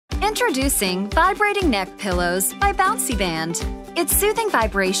Introducing Vibrating Neck Pillows by Bouncyband. Its soothing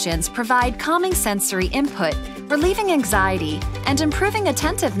vibrations provide calming sensory input, relieving anxiety, and improving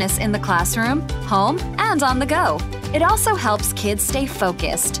attentiveness in the classroom, home, and on the go. It also helps kids stay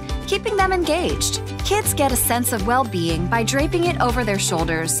focused, keeping them engaged. Kids get a sense of well-being by draping it over their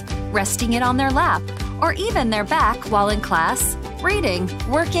shoulders, resting it on their lap, or even their back while in class, reading,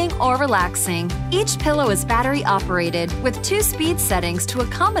 working, or relaxing. Each pillow is battery-operated with 2 speed settings to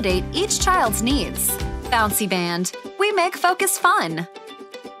accommodate each child's needs. Bouncyband. We make focus fun.